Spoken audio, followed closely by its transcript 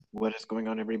What is going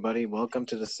on, everybody? Welcome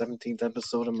to the 17th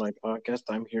episode of my podcast.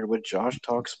 I'm here with Josh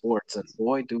Talk Sports, and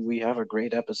boy, do we have a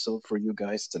great episode for you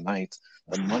guys tonight.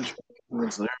 The Montreal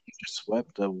Canadiens literally just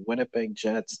swept the Winnipeg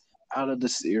Jets out of the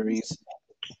series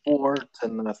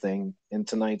 4-0 in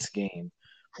tonight's game,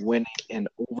 winning in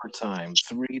overtime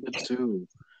 3-2.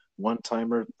 One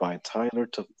timer by Tyler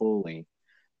Toffoli.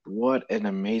 What an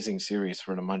amazing series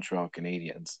for the Montreal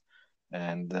Canadiens.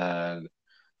 And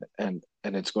and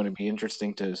it's going to be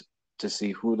interesting to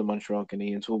see who the Montreal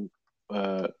Canadiens will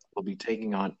be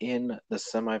taking on in the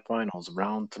semifinals,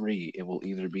 round three. It will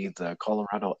either be the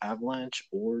Colorado Avalanche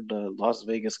or the Las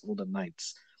Vegas Golden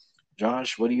Knights.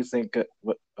 Josh, what do you think?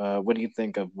 What do you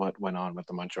think of what went on with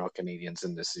the Montreal Canadiens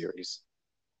in this series?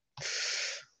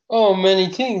 Oh,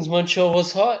 many things. Montreal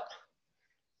was hot.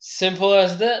 Simple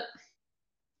as that.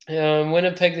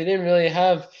 Winnipeg, they didn't really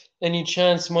have any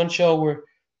chance. Montreal were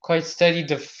quite steady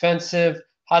defensive,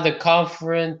 had the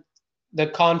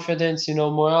confidence,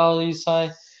 morale is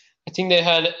high. I think they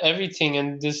had everything,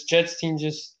 and this Jets team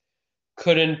just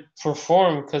couldn't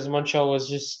perform because Montreal was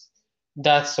just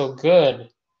that so good.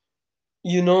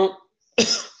 You know,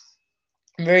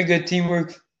 very good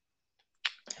teamwork.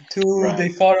 Two, they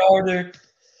Right, fought harder.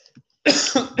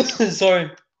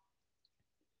 Sorry.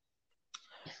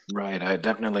 right. I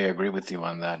definitely agree with you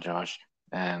on that, Josh.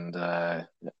 And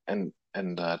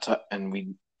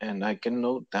and I can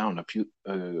note down a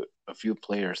few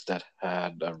players that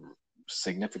had a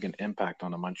significant impact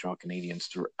on the Montreal Canadiens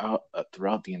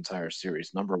throughout the entire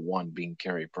series. Number one being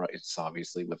Carey Price.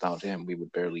 Obviously, without him, we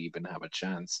would barely even have a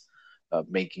chance of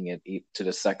making it to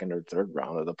the second or third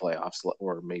round of the playoffs,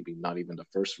 or maybe not even the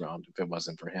first round if it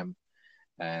wasn't for him.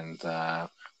 And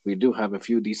we do have a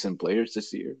few decent players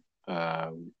this year.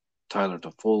 Uh, Tyler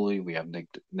Toffoli, we have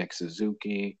Nick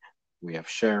Suzuki, we have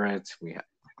Sherritt,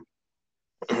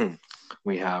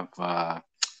 we have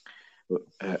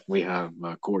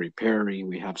Corey Perry.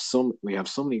 We have so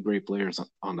many great players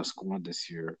on the squad this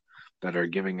year that are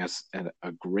giving us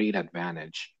a great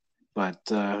advantage. But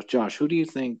Josh, who do you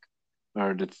think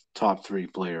are the top three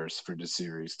players for the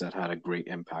series that had a great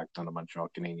impact on the Montreal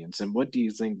Canadiens, and what do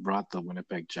you think brought the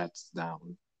Winnipeg Jets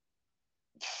down?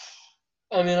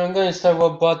 I mean, I'm going to start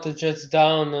what brought the Jets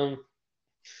down.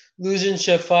 Losing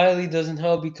Shefali doesn't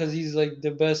help because he's like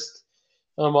the best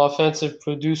offensive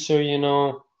producer.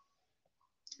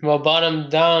 What brought him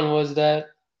down was that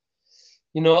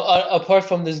apart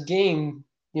from this game,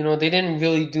 they didn't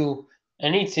really do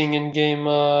anything in game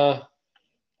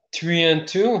 3 and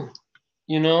 2.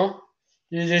 You know,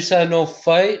 they just had no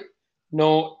fight,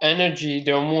 no energy.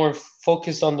 They're more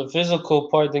focused on the physical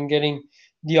part than getting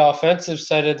the offensive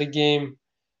side of the game.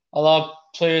 A lot of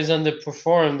players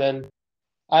underperformed, and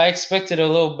I expected a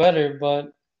little better,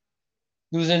 but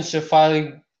losing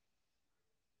Shafali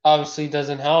obviously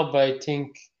doesn't help. But I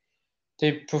think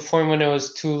they performed when it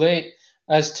was too late.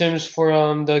 As terms for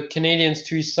the Canadians'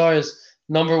 3 stars,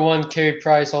 number one Carey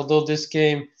Price. Although this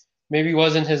game maybe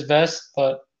wasn't his best,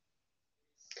 but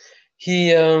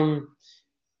he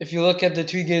if you look at the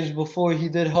 3 games before, he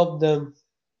did help them.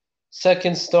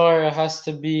 Second star has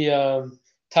to be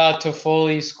Todd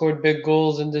Toffoli. Scored big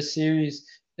goals in this series,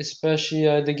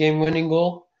 especially the game-winning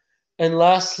goal. And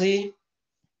lastly,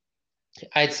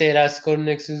 I'd say it has to go to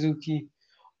Nick Suzuki.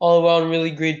 All around,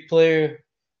 really great player.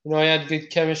 I had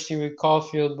good chemistry with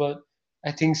Caulfield, but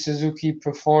I think Suzuki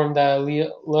performed at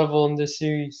a level in this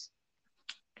series.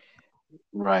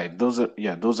 Right, those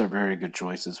are very good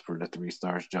choices for the three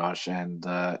stars, Josh. And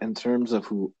in terms of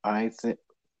who I think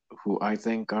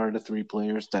are the three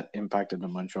players that impacted the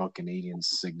Montreal Canadiens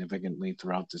significantly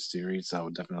throughout the series, I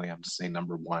would definitely have to say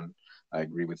number one. I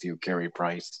agree with you, Carey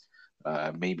Price.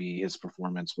 Maybe his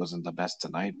performance wasn't the best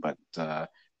tonight, but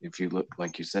if you look,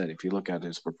 like you said, if you look at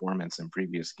his performance in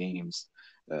previous games,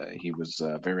 he was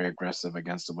very aggressive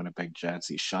against the Winnipeg Jets.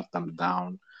 He shut them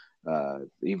down,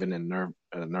 even in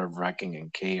nerve-wracking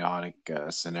and chaotic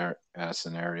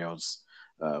scenarios,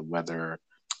 whether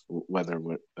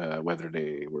whether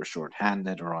they were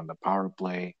shorthanded or on the power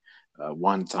play,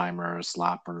 one-timers,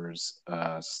 slappers,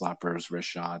 wrist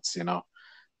shots.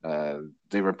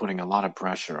 They were putting a lot of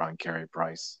pressure on Carey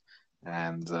Price,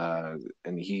 and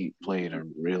he played a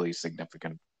really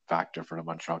significant factor for the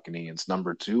Montreal Canadiens.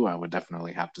 Number two, I would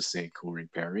definitely have to say Corey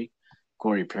Perry.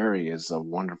 Corey Perry is a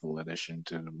wonderful addition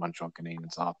to the Montreal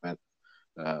Canadiens offense.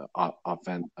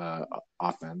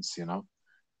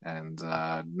 And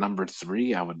number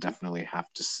three, I would definitely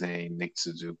have to say Nick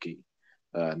Suzuki.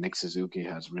 Nick Suzuki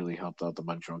has really helped out the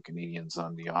Montreal Canadiens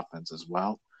on the offense as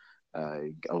well.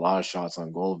 A lot of shots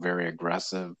on goal, very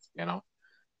aggressive,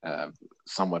 uh,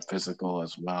 somewhat physical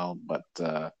as well.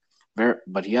 But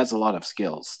but he has a lot of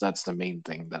skills. That's the main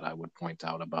thing that I would point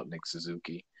out about Nick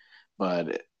Suzuki.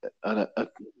 But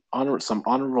some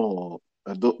honorable.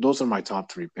 Those are my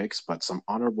top three picks, but some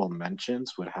honorable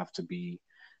mentions would have to be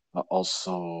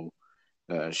also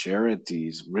Sherrod.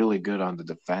 He's really good on the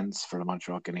defense for the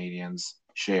Montreal Canadiens.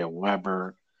 Shea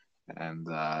Weber, and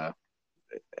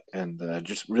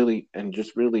just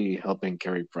really helping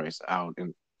Carey Price out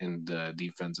in the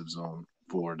defensive zone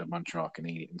for the Montreal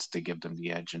Canadiens to give them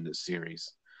the edge in this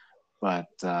series. But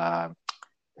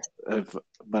if,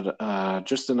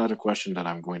 just another question that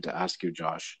I'm going to ask you,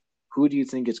 Josh. Who do you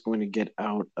think is going to get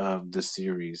out of the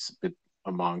series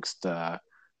amongst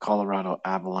Colorado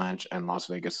Avalanche and Las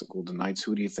Vegas Golden Knights?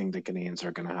 Who do you think the Canadians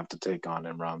are going to have to take on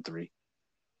in round three?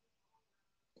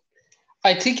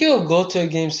 I think it'll go to a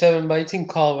game seven, but I think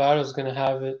Colorado's gonna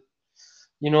have it.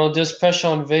 There's pressure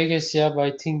on Vegas, yeah, but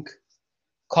I think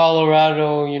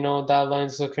Colorado, that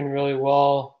line's looking really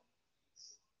well.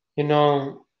 You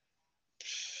know,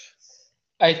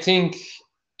 I think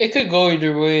it could go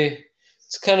either way.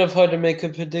 It's kind of hard to make a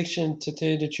prediction to tell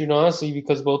you the truth, honestly,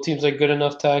 because both teams are good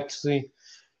enough to actually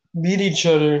beat each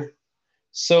other.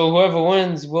 So whoever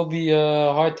wins will be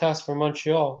a hard task for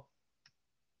Montreal.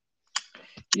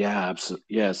 Yeah,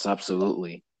 yes,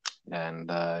 absolutely.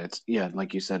 And it's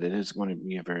like you said, it is going to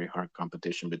be a very hard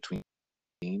competition between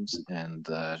teams, and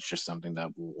it's just something that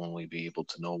we'll only be able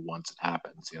to know once it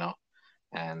happens.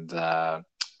 And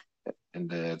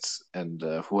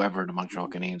whoever the Montreal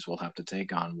Canadiens will have to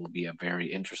take on will be a very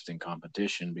interesting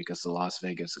competition because the Las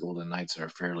Vegas Golden Knights are a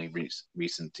fairly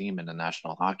recent team in the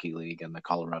National Hockey League, and the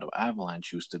Colorado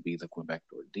Avalanche used to be the Quebec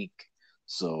Nordique.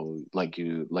 So, like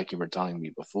you were telling me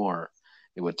before,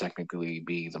 it would technically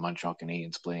be the Montreal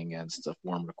Canadiens playing against the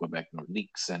former Quebec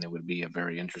Nordiques, and it would be a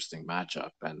very interesting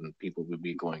matchup, and people would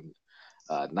be going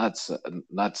nuts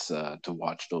to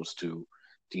watch those two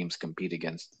teams compete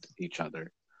against each other.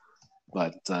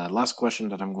 But last question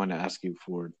that I'm going to ask you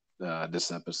for this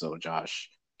episode, Josh.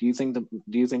 Do you think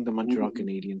the Montreal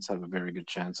Canadiens have a very good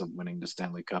chance of winning the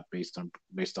Stanley Cup based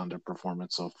on their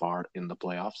performance so far in the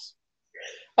playoffs?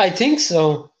 I think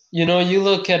so. You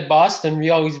look at Boston, we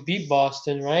always beat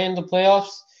Boston, right, in the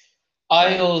playoffs.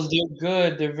 Right. Isles, they're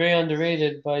good, they're very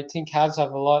underrated, but I think Habs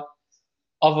have a lot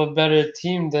of a better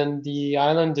team than the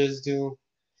Islanders do.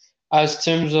 As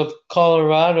terms of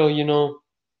Colorado,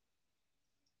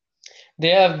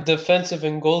 they have defensive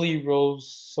and goalie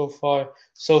roles so far.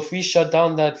 So if we shut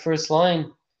down that first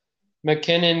line,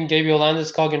 McKinnon, Gabriel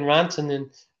Landeskog, and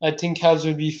Rantanen, I think Habs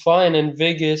would be fine. And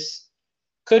Vegas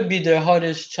could be their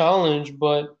hardest challenge,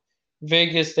 but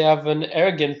Vegas, they have an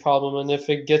arrogant problem. And if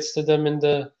it gets to them in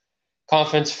the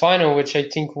conference final, which I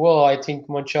think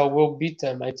Montreal will beat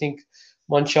them. I think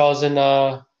Montreal's in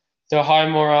their high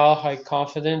morale, high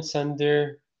confidence, and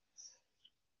they're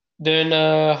in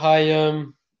a high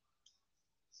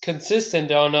consistent.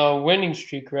 They're on a winning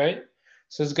streak, right?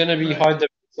 So it's gonna be Right. hard to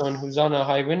pick on who's on a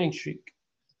high winning streak.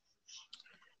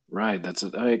 Right.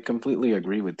 I completely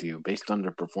agree with you. Based on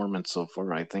their performance so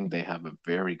far, I think they have a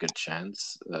very good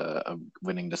chance of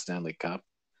winning the Stanley Cup,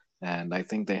 and I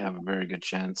think they have a very good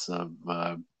chance of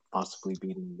possibly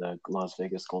beating the Las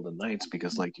Vegas Golden Knights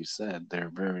because, like you said, they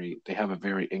have a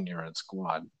very ignorant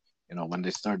squad. When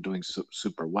they start doing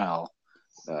super well,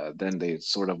 then they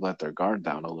sort of let their guard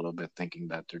down a little bit, thinking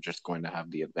that they're just going to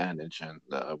have the advantage and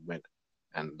win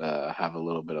and have a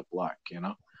little bit of luck.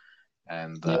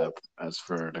 And Yeah. as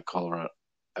for the Colorado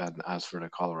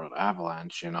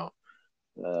Avalanche,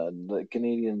 the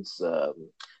Canadians,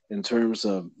 in terms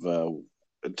of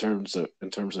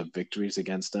victories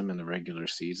against them in the regular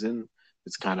season,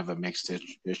 it's kind of a mixed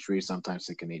history. Sometimes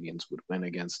the Canadians would win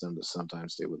against them, but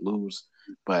sometimes they would lose.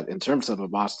 But in terms of the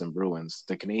Boston Bruins,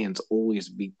 the Canadians always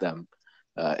beat them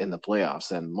in the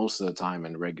playoffs, and most of the time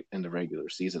in the regular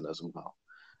season as well.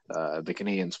 The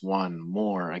Canadians won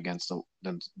more against the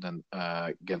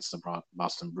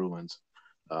Boston Bruins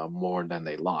more than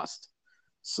they lost.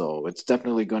 So it's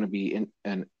definitely going to be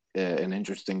an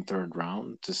interesting third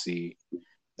round to see,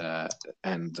 uh,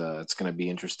 and it's going to be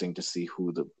interesting to see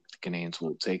who the Canadians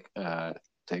will take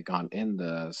on in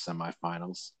the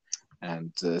semifinals,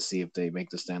 and to see if they make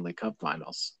the Stanley Cup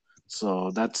Finals.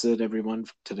 So that's it, everyone,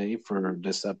 today for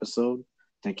this episode.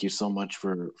 Thank you so much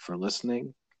for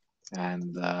listening,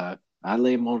 and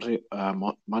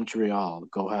Montreal,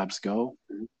 go Habs, go!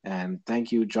 And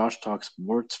thank you, Josh Talk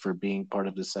Sports, for being part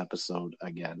of this episode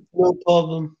again. No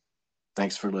problem.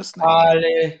 Thanks for listening.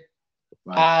 Allez,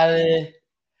 Bye. allez,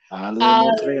 Allez,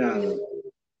 allez. Montreal.